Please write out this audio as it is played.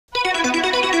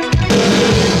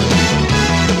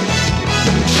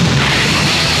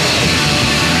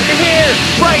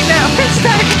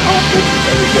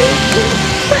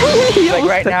Like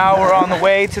right now, we're on the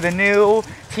way to the new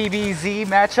TBZ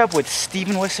matchup with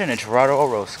Steven Wisser and Gerardo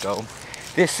Orozco.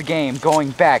 This game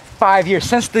going back 5 years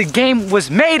since the game was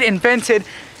made, invented.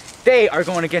 They are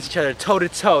going against each other toe to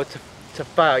toe to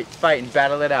fight and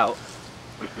battle it out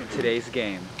in today's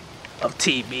game of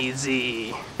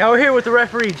TBZ. Now we're here with the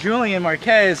referee Julian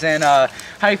Marquez, and how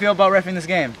do you feel about refereeing this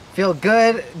game? Feel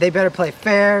good. They better play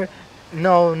fair.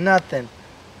 No, nothing.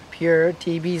 Pure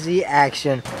TBZ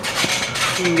action.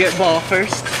 You can get ball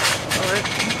first. Alright,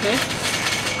 okay.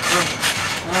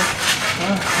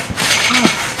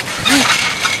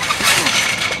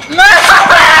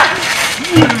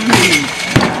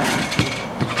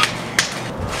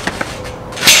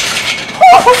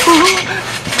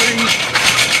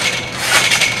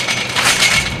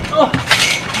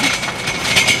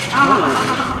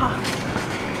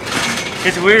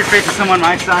 It's weird facing someone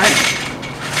my side.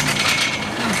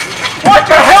 What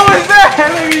the hell is that?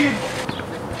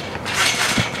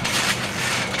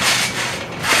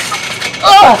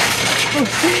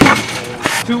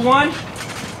 2-1?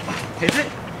 Is it?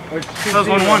 Or that was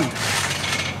 1-1.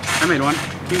 I made one.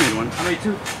 You made one. I made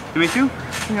two. You made two? I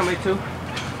think I made two.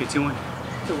 Okay, 2-1.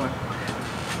 2-1.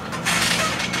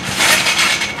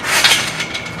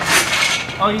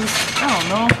 Oh, you? I don't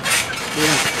know.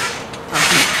 Yeah.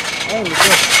 Hey, let's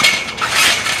go.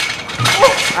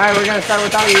 Alright, we're gonna start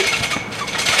without you.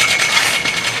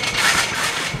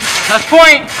 Last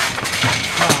point!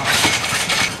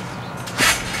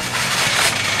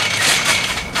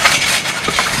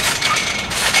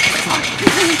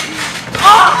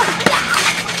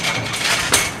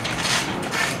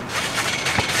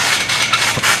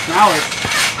 Now it's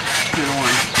 2-1,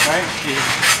 right? Yeah.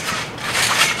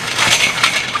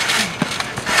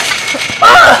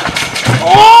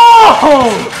 Oh!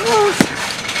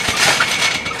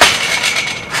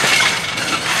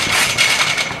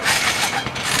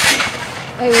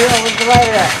 Hey, Will, where's the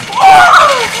lighter at?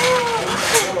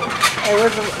 Hey,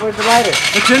 where's the lighter?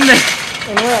 It's in there.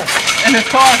 In where? In his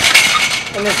car.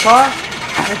 In his car?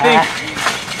 I think.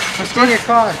 What's in your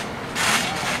car?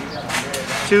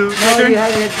 No, you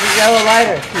have your yellow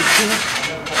lighter.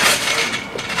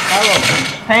 Lalo.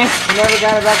 Hey? You never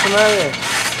got it back from earlier.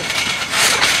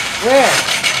 Where?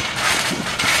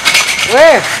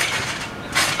 Where?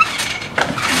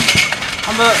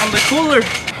 On the cooler.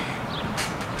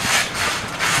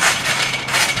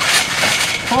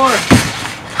 Pour.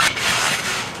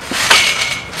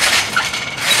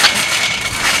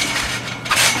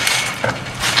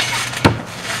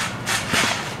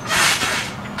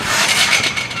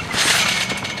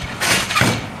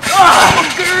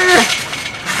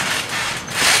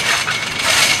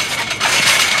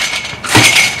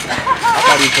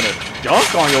 He's gonna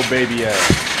dunk on your baby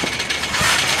ass.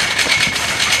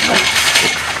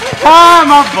 Ah,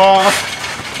 my ball.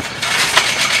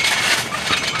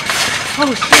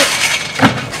 Oh shit.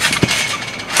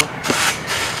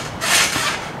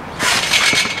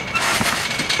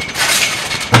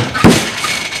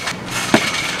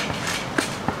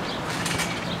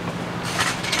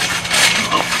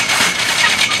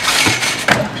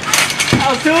 That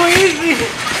was too easy.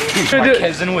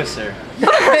 Marquez and Wisser.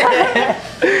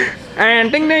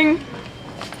 And ding ding.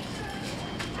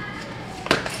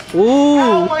 Ooh.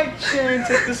 Ow, my chin,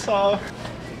 take this off.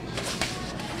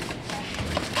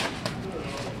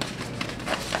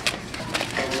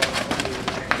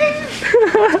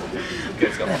 Okay,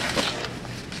 let's go.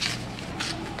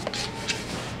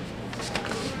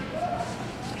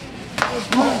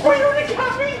 Oh, you already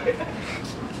got me!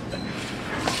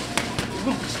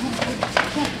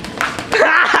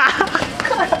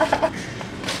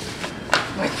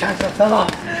 My chocolate fell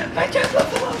off. My chocolate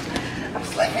fell off. I'm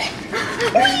sleeping.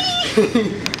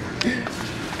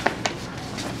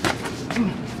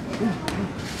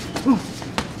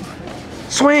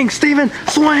 Swing, Steven!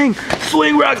 Swing!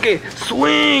 Swing, Rocky!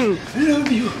 Swing! I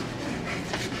love you.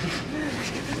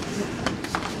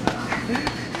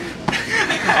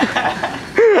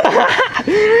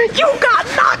 You got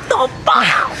knocked off!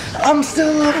 I'm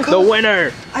still up. The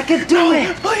winner! I could do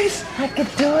it. Please! I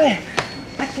could do it.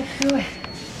 I could do it.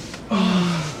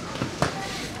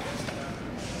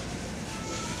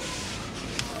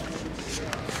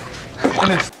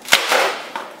 Goodness.